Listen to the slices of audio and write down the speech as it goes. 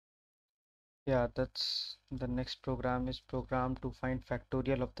Yeah, that's the next program is programmed to find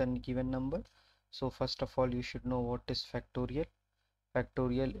factorial of the given number. So first of all, you should know what is factorial.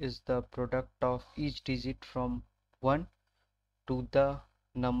 Factorial is the product of each digit from 1 to the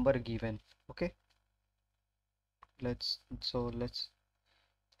number given. Okay, let's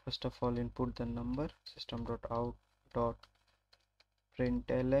first of all input the number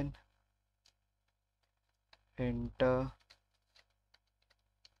system.out.println, enter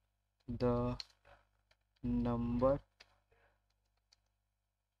the number.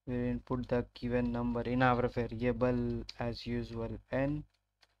 We input the given number in our variable as usual n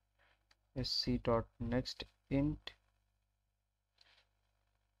sc dot next int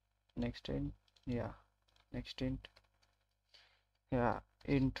yeah next int yeah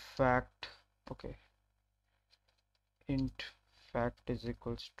int fact. Okay, int fact is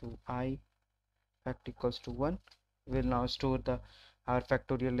equals to I, fact equals to 1. We'll now store the our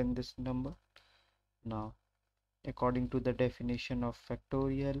factorial in this number. Now, according to the definition of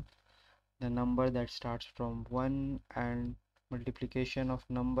factorial, the number that starts from 1 and multiplication of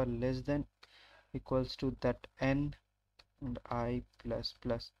number less than equals to that n and I plus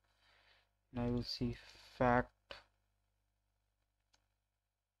plus. Now you will see fact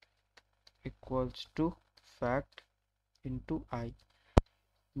equals to fact into I,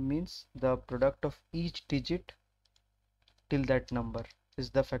 means the product of each digit till that number is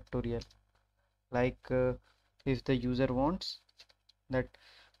the factorial. Like if the user wants that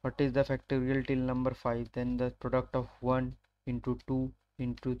what is the factorial till number 5, then the product of 1 into 2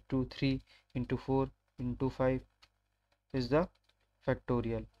 into 2 3 into 4 into 5 is the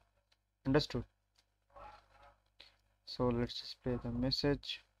factorial. Understood? So let's display the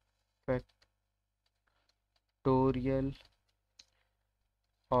message factorial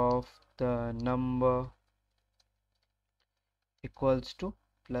of the number equals to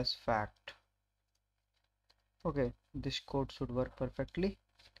plus fact. Okay, this code should work perfectly.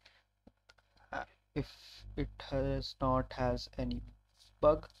 If it has any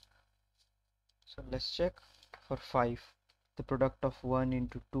bug, so let's check. For 5, the product of 1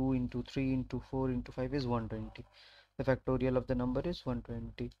 into 2 into 3 into 4 into 5 is 120. The factorial of the number is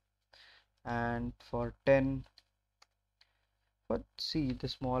 120. And for 10, but see, the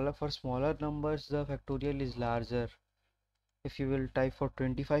smaller numbers the factorial is larger. If you will type for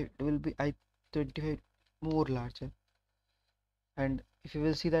 25, it will be 25 more larger. And if you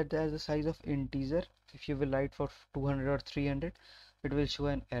will see that there's the size of integer, if you will write for 200 or 300, it will show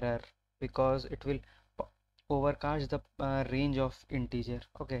an error because it will overcast the range of integer.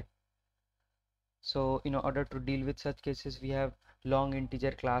 Okay, so in order to deal with such cases, we have long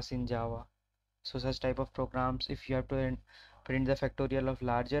integer class in Java. So such type of programs, if you have to print the factorial of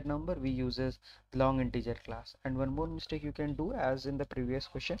larger number, we uses long integer class. And one more mistake you can do, as in the previous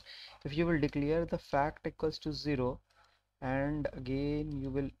question, if you will declare the fact equals to 0, and again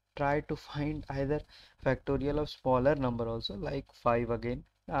you will try to find either factorial of smaller number also, like 5 again,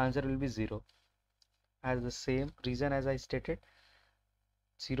 the answer will be 0. As the same reason as I stated,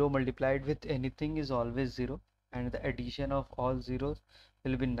 0 multiplied with anything is always 0, and the addition of all zeros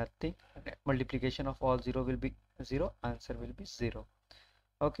will be nothing, and multiplication of all 0 will be 0, answer will be 0.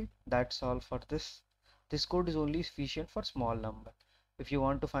 Okay, that's all for this. This code is only sufficient for small number. If you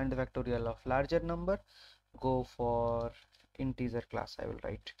want to find the factorial of larger number, go for integer class. I will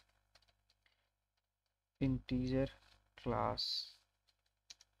write integer class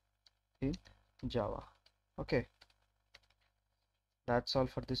in Java. Okay, that's all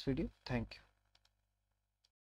for this video. Thank you.